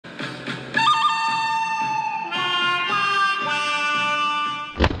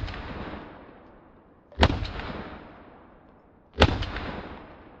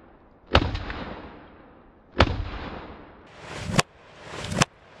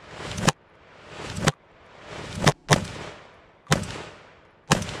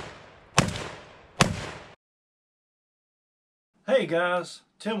guys,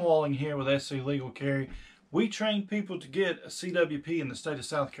 Tim Walling here with SC Legal Carry. We train people to get a CWP in the state of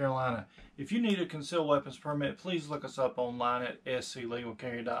South Carolina. If you need a concealed weapons permit, please look us up online at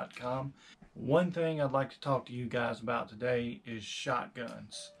sclegalcarry.com. One thing I'd like to talk to you guys about today is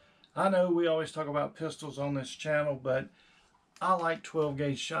shotguns. I know we always talk about pistols on this channel, but I like 12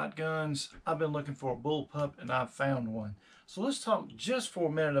 gauge shotguns. I've been looking for a bullpup and I've found one. So let's talk just for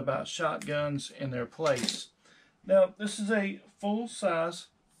a minute about shotguns and their place. Now, this is a full-size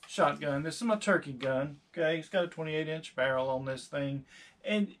shotgun. This is my turkey gun. Okay, it's got a 28-inch barrel on this thing,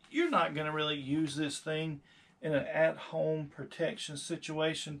 and you're not going to really use this thing in an at-home protection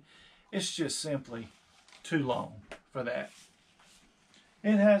situation. It's just simply too long for that.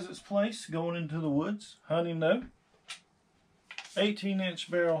 It has its place going into the woods, hunting though. 18-inch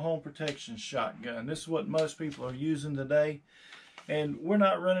barrel home protection shotgun. This is what most people are using today. And we're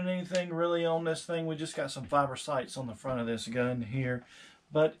not running anything really on this thing. We just got some fiber sights on the front of this gun here.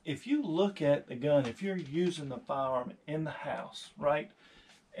 But if you look at the gun, if you're using the firearm in the house, right?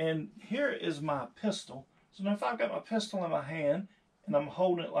 And here is my pistol. So now if I've got my pistol in my hand and I'm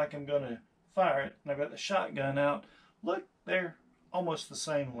holding it like I'm going to fire it, and I've got the shotgun out, look, they're almost the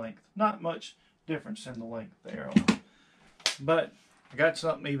same length. Not much difference in the length there. But I got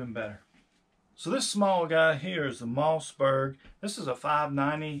something even better. So this small guy here is the Mossberg. This is a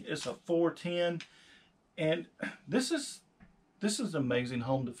 590. It's a 410, and this is an amazing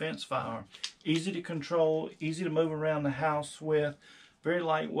home defense firearm. Easy to control, easy to move around the house with, very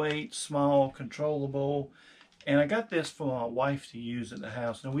lightweight, small, controllable. And I got this for my wife to use at the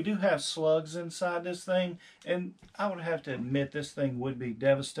house. Now we do have slugs inside this thing, and I would have to admit this thing would be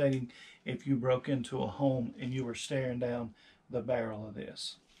devastating if you broke into a home and you were staring down the barrel of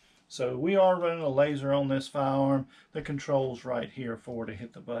this. So we are running a laser on this firearm. The control's right here for to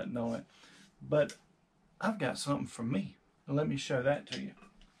hit the button on it. But I've got something for me. Let me show that to you.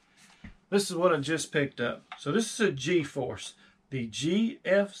 This is what I just picked up. So this is a GForce, the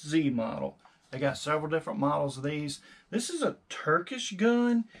GFZ model. They got several different models of these. This is a Turkish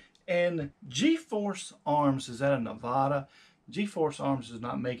gun, and GForce Arms is out of Nevada. GForce Arms is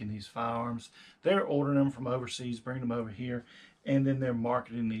not making these firearms. They're ordering them from overseas, bringing them over here, and then they're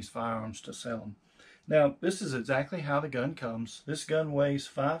marketing these firearms to sell them. Now, this is exactly how the gun comes. This gun weighs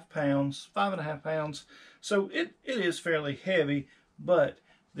 5 pounds, 5.5 pounds, so it is fairly heavy, but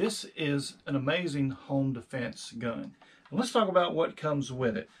this is an amazing home defense gun. And let's talk about what comes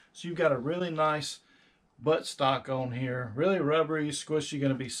with it. So you've got a really nice buttstock on here, really rubbery, squishy,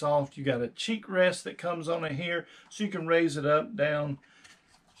 going to be soft. You got a cheek rest that comes on it here, so you can raise it up, down,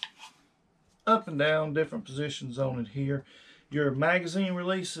 up and down, different positions on it here. Your magazine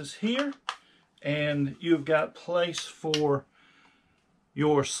release is here, and you've got place for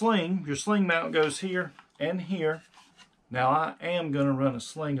your sling. Your sling mount goes here and here. Now I am going to run a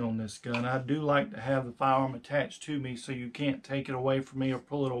sling on this gun. I do like to have the firearm attached to me so you can't take it away from me or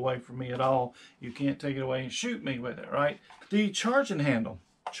pull it away from me at all. You can't take it away and shoot me with it, right? The charging handle.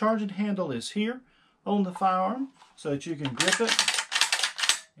 Charging handle is here on the firearm so that you can grip it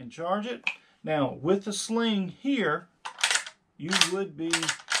and charge it. Now with the sling here, you would be,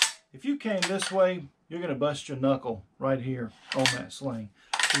 if you came this way, you're going to bust your knuckle right here on that sling.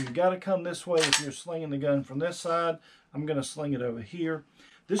 So you've got to come this way if you're slinging the gun from this side. I'm going to sling it over here.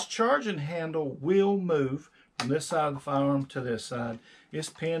 This charging handle will move from this side of the firearm to this side. It's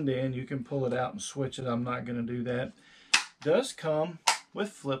pinned in. You can pull it out and switch it. I'm not going to do that. It does come with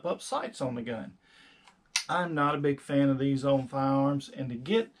flip-up sights on the gun. I'm not a big fan of these on firearms, and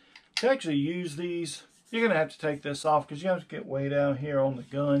to actually use these, you're going to have to take this off because you have to get way down here on the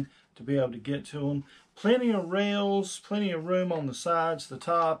gun to be able to get to them. Plenty of rails, plenty of room on the sides, the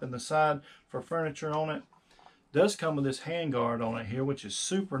top and the side for furniture on it. Does come with this handguard on it here, which is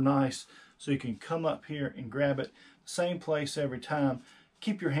super nice, so you can come up here and grab it same place every time.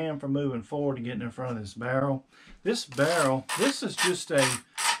 Keep your hand from moving forward and getting in front of this barrel. This barrel, this is just a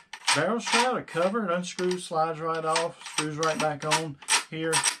barrel shroud, a cover. It unscrews, slides right off, screws right back on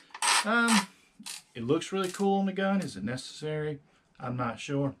here. It looks really cool on the gun. Is it necessary? I'm not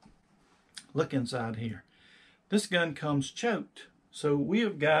sure. Look inside here. This gun comes choked. So we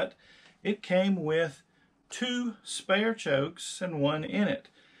have got, it came with 2 spare chokes and 1 in it.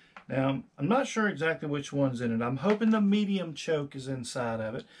 Now, I'm not sure exactly which one's in it. I'm hoping the medium choke is inside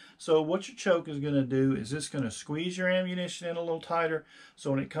of it. So what your choke is going to do is it's going to squeeze your ammunition in a little tighter,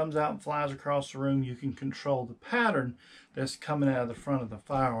 so when it comes out and flies across the room, you can control the pattern that's coming out of the front of the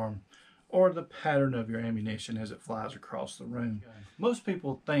firearm, or the pattern of your ammunition as it flies across the room. Most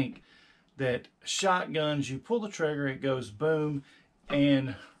people think that shotguns, you pull the trigger, it goes boom,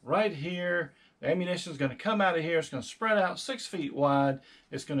 and right here The ammunition is going to come out of here. It's going to spread out 6 feet wide.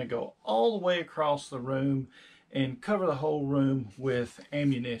 It's going to go all the way across the room and cover the whole room with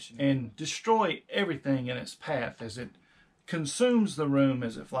ammunition and destroy everything in its path as it consumes the room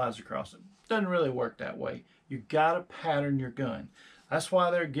as it flies across it. Doesn't really work that way. You got to pattern your gun. That's why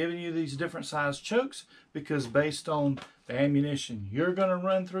they're giving you these different size chokes, because based on the ammunition you're going to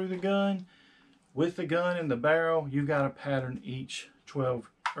run through the gun, with the gun and the barrel, you got to pattern each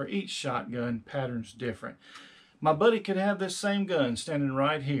each shotgun patterns different. My buddy could have this same gun standing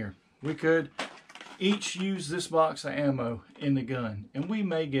right here. We could each use this box of ammo in the gun, and we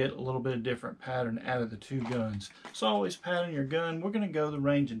may get a little bit of different pattern out of the two guns. So always pattern your gun. We're going to go to the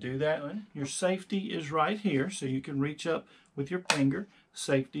range and do that. Your safety is right here, so you can reach up with your finger.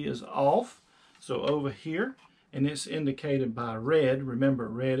 Safety is off. So over here, and it's indicated by red. Remember,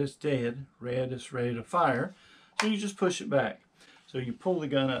 red is dead. Red is ready to fire. So you just push it back. So you pull the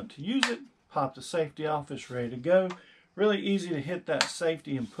gun up to use it, pop the safety off, it's ready to go. Really easy to hit that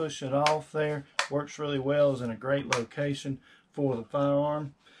safety and push it off there. Works really well, is in a great location for the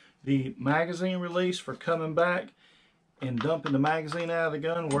firearm. The magazine release for coming back and dumping the magazine out of the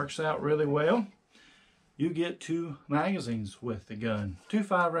gun works out really well. You get 2 magazines with the gun, 2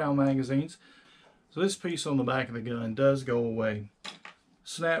 5-round magazines. So this piece on the back of the gun does go away.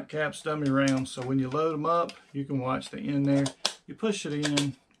 Snap caps, dummy rounds, so when you load them up, you can watch the end there. You push it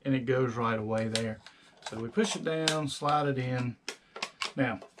in and it goes right away there. So we push it down, slide it in.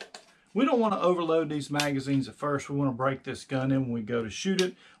 Now, we don't want to overload these magazines at first. We want to break this gun in when we go to shoot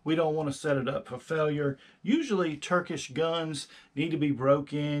it. We don't want to set it up for failure. Usually Turkish guns need to be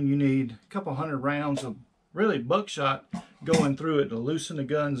broke in. You need a couple hundred rounds of really buckshot going through it to loosen the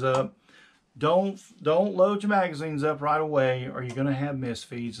guns up. Don't load your magazines up right away, or you're going to have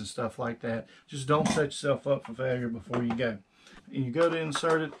misfeeds and stuff like that. Just don't set yourself up for failure before you go. And you go to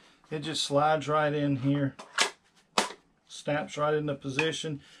insert it, it just slides right in here, snaps right into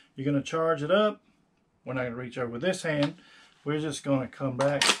position. You're going to charge it up. We're not going to reach over with this hand. We're just going to come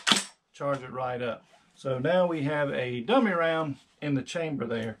back, charge it right up. So now we have a dummy round in the chamber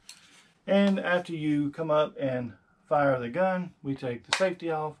there. And after you come up and fire the gun, we take the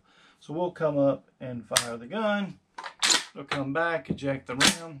safety off. So we'll come up and fire the gun. We'll come back, eject the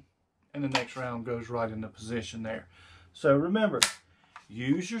round, and the next round goes right into position there. So remember,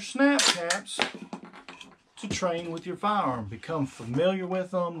 use your snap caps to train with your firearm. Become familiar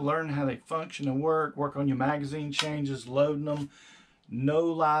with them, learn how they function and work on your magazine changes, loading them. No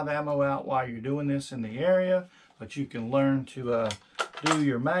live ammo out while you're doing this in the area, but you can learn to do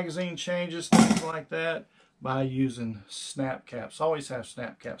your magazine changes, things like that, by using snap caps. Always have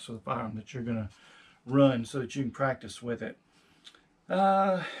snap caps for the firearm that you're going to run so that you can practice with it.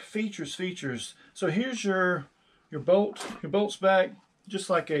 Features. So here's your bolt. Your bolt's back just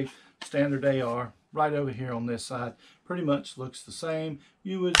like a standard AR. Right over here on this side. Pretty much looks the same.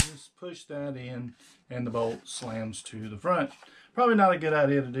 You would just push that in and the bolt slams to the front. Probably not a good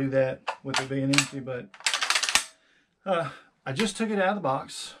idea to do that with it being empty, but I just took it out of the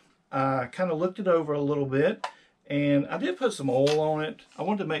box. I kind of looked it over a little bit, and I did put some oil on it. I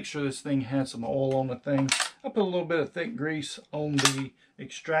wanted to make sure this thing had some oil on the thing. I put a little bit of thick grease on the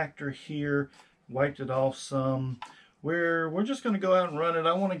extractor here, wiped it off some. We're just going to go out and run it.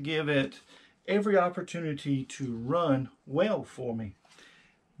 I want to give it every opportunity to run well for me.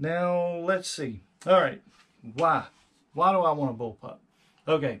 Now, let's see. All right, why? Why do I want a bullpup?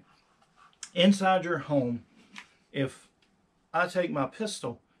 Okay, inside your home, if I take my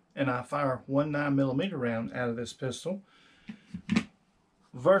pistol and I fire one 9mm round out of this pistol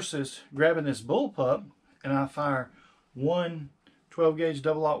versus grabbing this bullpup and I fire one 12-gauge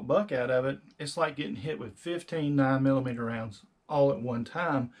double-aught buck out of it, it's like getting hit with 15 9mm rounds all at one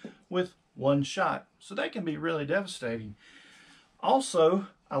time with one shot. So that can be really devastating. Also,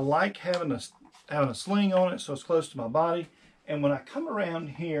 I like having a sling on it so it's close to my body. And when I come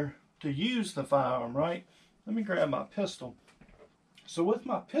around here to use the firearm, right, let me grab my pistol. So with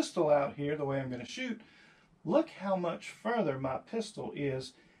my pistol out here, the way I'm going to shoot, look how much further my pistol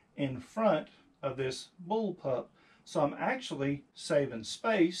is in front of this bullpup. So I'm actually saving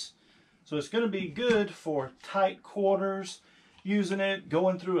space. So it's going to be good for tight quarters, using it,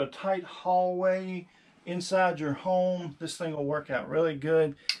 going through a tight hallway inside your home. This thing will work out really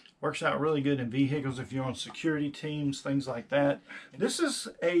good. Works out really good in vehicles if you're on security teams, things like that. This is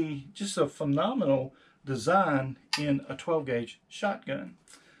just a phenomenal design in a 12-gauge shotgun.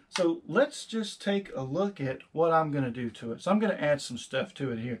 So let's just take a look at what I'm going to do to it. So I'm going to add some stuff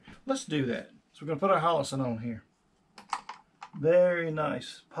to it here. Let's do that. So we're going to put our Holosun on here. Very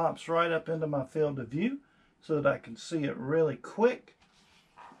nice. Pops right up into my field of view so that I can see it really quick.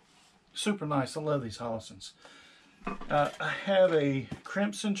 super nice. I love these Holosuns. I have a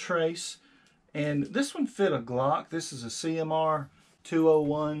Crimson Trace, and this one fit a Glock. This is a CMR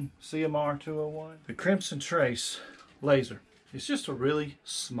 201. The Crimson Trace laser. It's just a really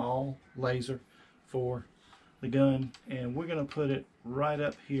small laser for the gun, and we're going to put it right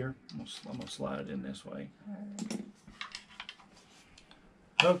up here. I'm going to slide it in this way.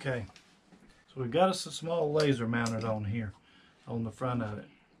 Okay, so we've got us a small laser mounted on here on the front of it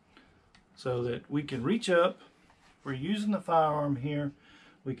so that we can reach up. We're using the firearm here.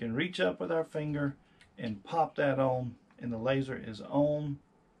 We can reach up with our finger and pop that on, and the laser is on.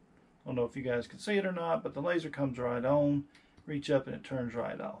 I don't know if you guys can see it or not, but the laser comes right on. Reach up and it turns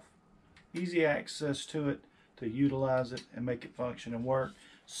right off. Easy access to it to utilize it and make it function and work.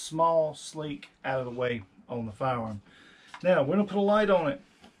 Small, sleek, out of the way on the firearm. Now we're going to put a light on it.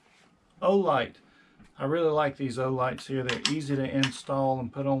 Olight. I really like these Olights here. They're easy to install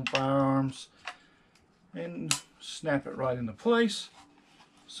and put on firearms. And snap it right into place.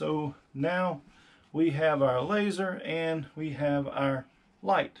 So now we have our laser and we have our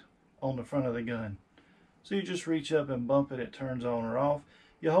light on the front of the gun. So you just reach up and bump it, it turns on or off.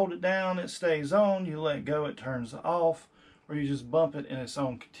 You hold it down, it stays on. You let go, it turns off. Or you just bump it and it's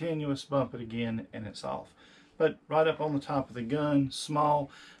on continuous. Bump it again and it's off. But right up on the top of the gun,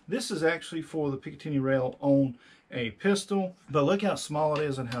 small. This is actually for the Picatinny rail on a pistol. But look how small it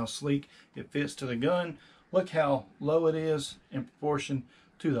is and how sleek it fits to the gun. Look how low it is in proportion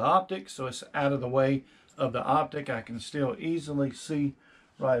to the optic. So it's out of the way of the optic. I can still easily see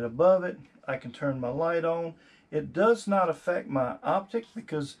right above it. I can turn my light on. It does not affect my optic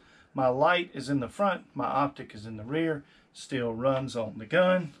because my light is in the front, my optic is in the rear. Still runs on the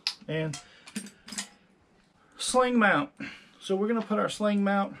gun. And sling mount. So we're going to put our sling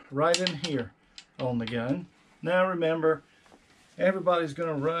mount right in here on the gun. Now remember, everybody's going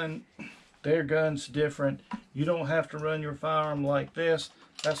to run their guns different. You don't have to run your firearm like this.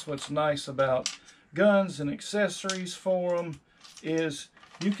 That's what's nice about guns and accessories for them, is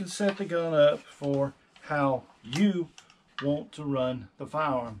you can set the gun up for how you want to run the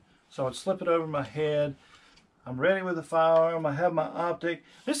firearm. So I'd slip it over my head. I'm ready with the firearm. I have my optic.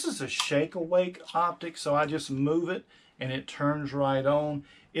 This is a shake awake optic, so I just move it and it turns right on.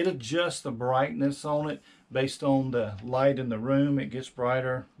 It adjusts the brightness on it based on the light in the room. It gets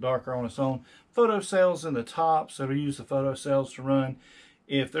brighter, darker on its own. Photocells in the top, so we use the photocells to run.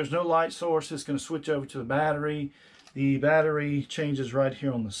 If there's no light source, it's going to switch over to the battery. The battery changes right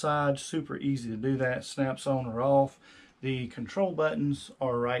here on the side. Super easy to do that. Snaps on or off. The control buttons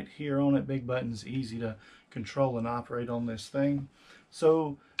are right here on it. Big buttons, easy to control and operate on this thing.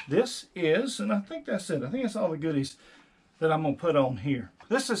 So this is, and I think that's it. I think that's all the goodies that I'm going to put on here.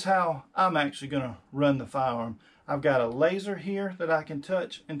 This is how I'm actually going to run the firearm. I've got a laser here that I can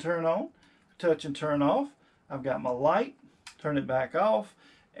touch and turn on, touch and turn off. I've got my light, turn it back off,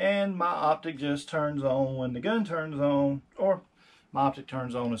 and my optic just turns on when the gun turns on, or my optic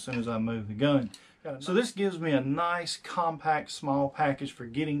turns on as soon as I move the gun. So this gives me a nice, compact, small package for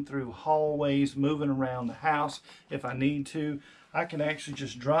getting through hallways, moving around the house if I need to. I can actually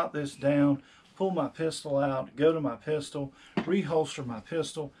just drop this down, pull my pistol out, go to my pistol, reholster my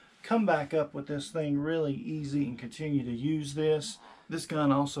pistol, come back up with this thing really easy and continue to use this. This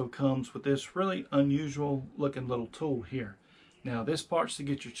gun also comes with this really unusual looking little tool here. Now this part's to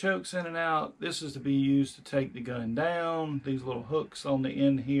get your chokes in and out. This is to be used to take the gun down. These little hooks on the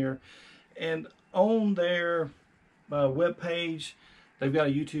end here. And on their web page, they've got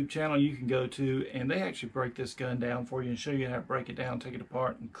a YouTube channel you can go to, and they actually break this gun down for you and show you how to break it down, take it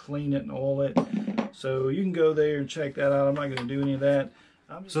apart, and clean it and oil it. So you can go there and check that out. I'm not going to do any of that.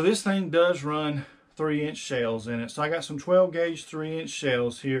 So this thing does run 3-inch shells in it. So I got some 12 gauge 3-inch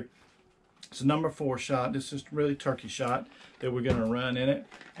shells here. It's a number 4 shot. This is really turkey shot that we're going to run in it.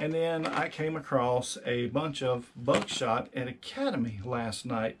 And then I came across a bunch of buckshot at Academy last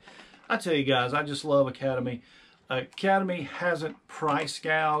night. I tell you guys, I just love Academy. Academy hasn't price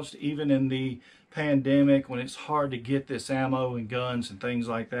gouged even in the pandemic when it's hard to get this ammo and guns and things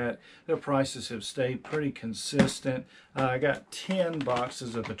like that. Their prices have stayed pretty consistent. I got 10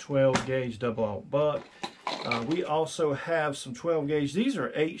 boxes of the 12 gauge double aught buck. We also have some 12 gauge. These are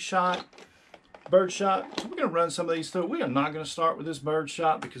 8-shot birdshot. So we're going to run some of these through. We are not going to start with this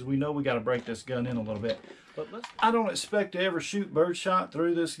birdshot because we know we got to break this gun in a little bit. But I don't expect to ever shoot birdshot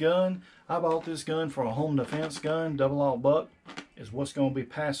through this gun. I bought this gun for a home defense gun. Double aught buck is what's going to be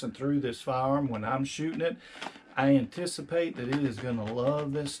passing through this firearm when I'm shooting it. I anticipate that it is going to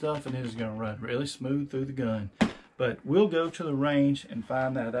love this stuff and it is going to run really smooth through the gun. But we'll go to the range and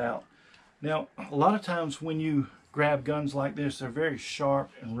find that out. Now, a lot of times when you grab guns like this. They're very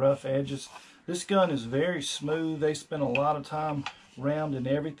sharp and rough edges. This gun is very smooth. They spend a lot of time rounding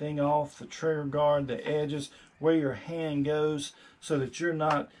everything off, the trigger guard, the edges, where your hand goes, so that you're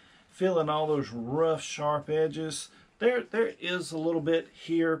not feeling all those rough, sharp edges. There is a little bit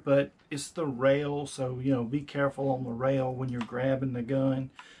here, but it's the rail, so you know, be careful on the rail when you're grabbing the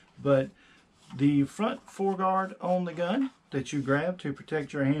gun. But the front foreguard on the gun that you grab to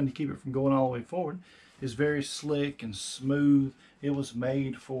protect your hand to keep it from going all the way forward is very slick and smooth. It was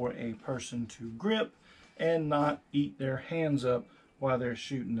made for a person to grip and not eat their hands up while they're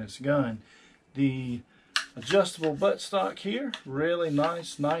shooting this gun. The adjustable buttstock here, really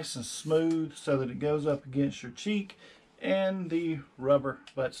nice and smooth so that it goes up against your cheek, and the rubber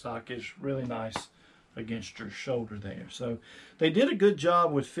buttstock is really nice against your shoulder there. So they did a good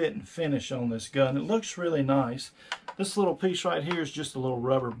job with fit and finish on this gun. It looks really nice. This little piece right here is just a little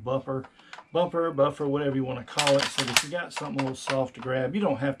rubber buffer, whatever you want to call it, so that you got something a little soft to grab. You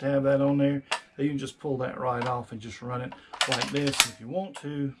don't have to have that on there. You can just pull that right off and just run it like this if you want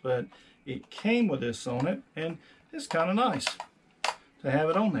to, but it came with this on it, and it's kind of nice to have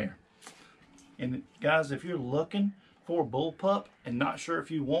it on there. And guys, if you're looking for a bullpup and not sure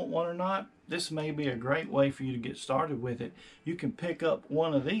if you want one or not, this may be a great way for you to get started with it. You can pick up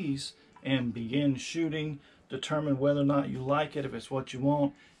one of these and begin shooting, determine whether or not you like it, if it's what you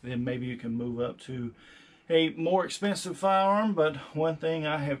want, and then maybe you can move up to a more expensive firearm. But one thing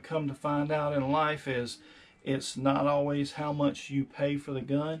I have come to find out in life is it's not always how much you pay for the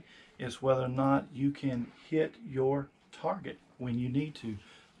gun, it's whether or not you can hit your target when you need to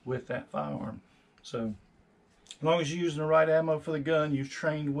with that firearm. So as long as you're using the right ammo for the gun, you've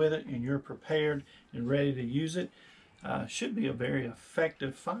trained with it, and you're prepared and ready to use it, should be a very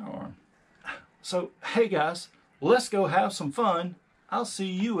effective firearm. So hey guys, let's go have some fun. I'll see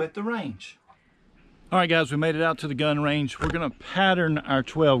you at the range. All right guys, we made it out to the gun range. We're gonna pattern our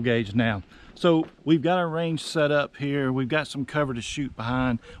 12 gauge now. So we've got our range set up here. We've got some cover to shoot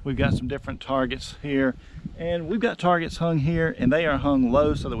behind. We've got some different targets here. And we've got targets hung here, and they are hung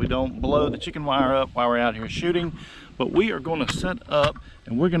low so that we don't blow the chicken wire up while we're out here shooting. But we are gonna set up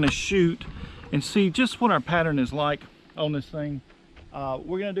and we're gonna shoot and see just what our pattern is like on this thing.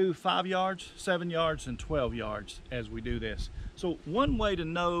 We're gonna do 5 yards, 7 yards, and 12 yards as we do this. So one way to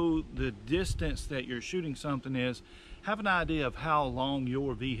know the distance that you're shooting something is have an idea of how long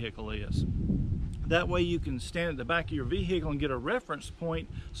your vehicle is. That way you can stand at the back of your vehicle and get a reference point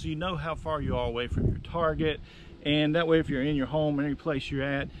so you know how far you are away from your target. And that way, if you're in your home or any place you're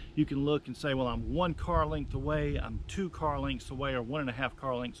at, you can look and say, well, I'm 1 car length away, I'm 2 car lengths away, or 1.5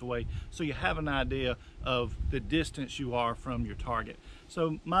 car lengths away. So you have an idea of the distance you are from your target.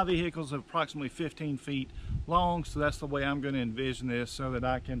 So my vehicle's approximately 15 feet long, so that's the way I'm going to envision this, so that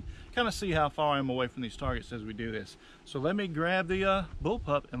I can kind of see how far I'm away from these targets as we do this. So let me grab the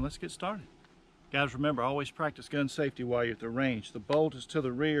bullpup and let's get started. Guys, remember, always practice gun safety while you're at the range. The bolt is to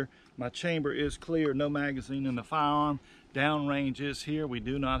the rear. My chamber is clear, no magazine in the firearm. Downrange is here. We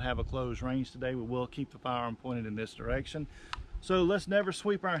do not have a closed range today. We will keep the firearm pointed in this direction. So let's never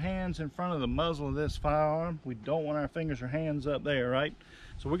sweep our hands in front of the muzzle of this firearm. We don't want our fingers or hands up there, right?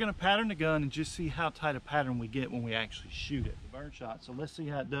 So we're gonna pattern the gun and just see how tight a pattern we get when we actually shoot it. The burn shot. So let's see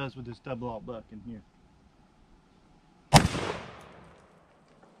how it does with this double-aught buck in here.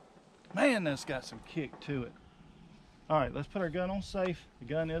 Man, that's got some kick to it. All right, let's put our gun on safe. The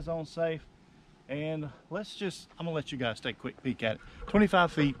gun is on safe. And let's just, I'm gonna let you guys take a quick peek at it.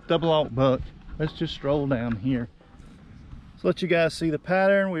 25 feet, double-aught buck. Let's just stroll down here. So let you guys see the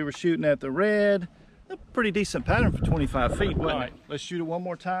pattern. We were shooting at the red. A pretty decent pattern for 25 feet, wasn't it? Let's shoot it one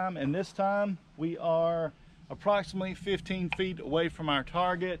more time. And this time we are approximately 15 feet away from our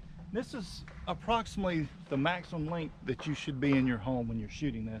target. This is approximately the maximum length that you should be in your home when you're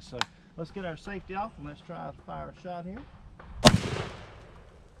shooting this. So let's get our safety off and let's try to fire a shot here.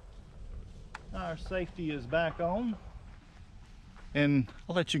 Our safety is back on. And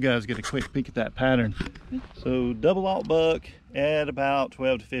I'll let you guys get a quick peek at that pattern. So double-aught buck at about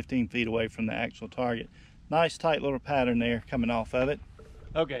 12 to 15 feet away from the actual target. Nice tight little pattern there coming off of it.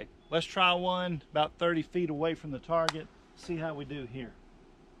 Okay, let's try one about 30 feet away from the target. See how we do here.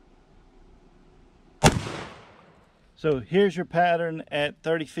 So here's your pattern at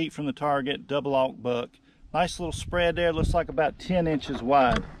 30 feet from the target, double-aught buck. Nice little spread there, looks like about 10 inches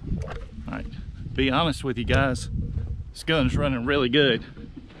wide. All right, be honest with you guys, this gun's running really good.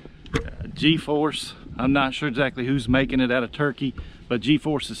 GForce, I'm not sure exactly who's making it out of Turkey, but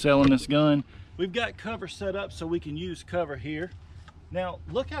GForce is selling this gun. We've got cover set up so we can use cover here. Now,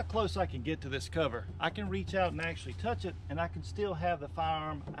 look how close I can get to this cover. I can reach out and actually touch it, and I can still have the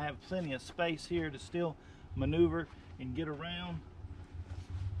firearm. I have plenty of space here to still maneuver and get around.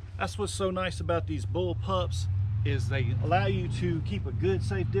 That's what's so nice about these Bullpups, is they allow you to keep a good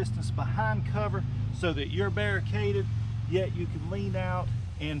safe distance behind cover so that you're barricaded, yet you can lean out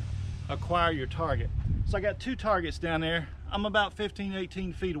and acquire your target. So I got 2 targets down there. I'm about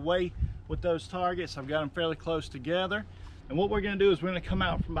 15-18 feet away with those targets. I've got them fairly close together. And what we're gonna do is we're gonna come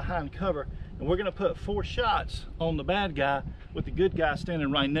out from behind cover and we're gonna put 4 shots on the bad guy with the good guy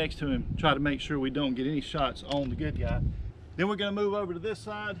standing right next to him. Try to make sure we don't get any shots on the good guy. Then we're gonna move over to this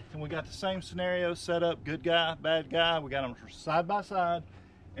side and we got the same scenario set up, good guy, bad guy. We got them side by side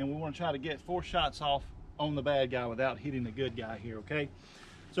and we wanna try to get 4 shots off on the bad guy without hitting the good guy here, okay?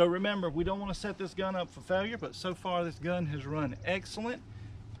 So remember, we don't wanna set this gun up for failure, but so far this gun has run excellent.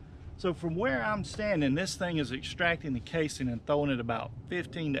 So from where I'm standing, this thing is extracting the casing and throwing it about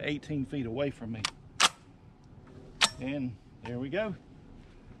 15 to 18 feet away from me. And there we go.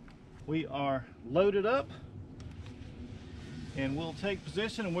 We are loaded up and we'll take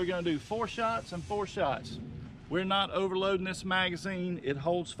position and we're gonna do 4 shots and 4 shots. We're not overloading this magazine. It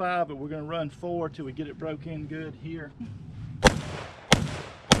holds 5, but we're gonna run 4 till we get it broke in good here.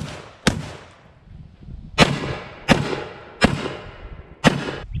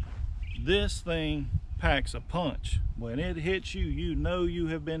 This thing packs a punch. When it hits you, you know you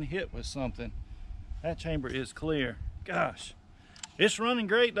have been hit with something. That chamber is clear. Gosh, it's running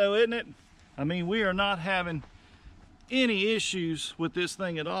great though, isn't it? I mean, we are not having any issues with this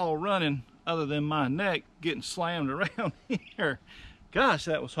thing at all running, other than my neck getting slammed around here. Gosh,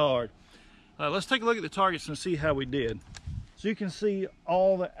 that was hard. Let's take a look at the targets and see how we did. So you can see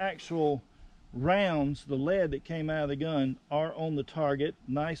all the actual rounds, the lead that came out of the gun, are on the target.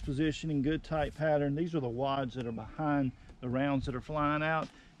 Nice positioning, good tight pattern. These are the wads that are behind the rounds that are flying out.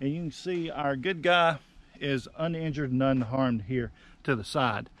 And you can see our good guy is uninjured and unharmed here to the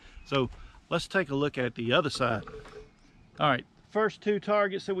side. So let's take a look at the other side. All right, first 2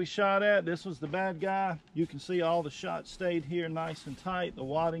 targets that we shot at, this was the bad guy. You can see all the shots stayed here nice and tight. The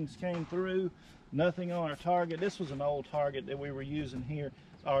waddings came through, nothing on our target. This was an old target that we were using here.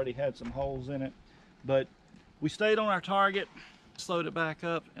 It's already had some holes in it, but we stayed on our target, slowed it back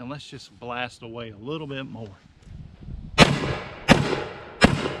up, and let's just blast away a little bit more.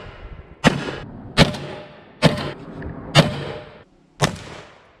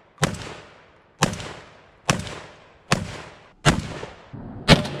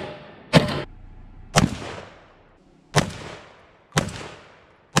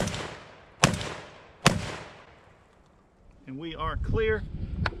 And we are clear.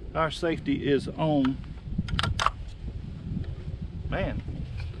 Our safety is on. Man,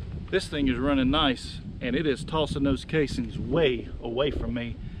 this thing is running nice, and it is tossing those casings way away from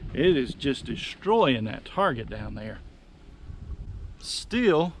me. It is just destroying that target down there.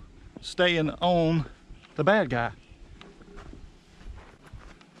 Still staying on the bad guy.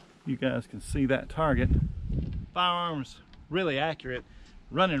 You guys can see that target. Firearms really accurate,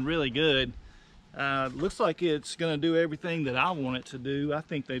 running really good. Looks like it's going to do everything that I want it to do. I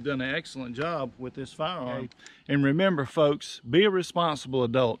think they've done an excellent job with this firearm. And remember, folks, be a responsible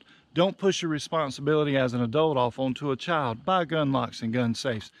adult. Don't push your responsibility as an adult off onto a child. Buy gun locks and gun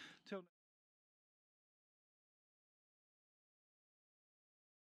safes.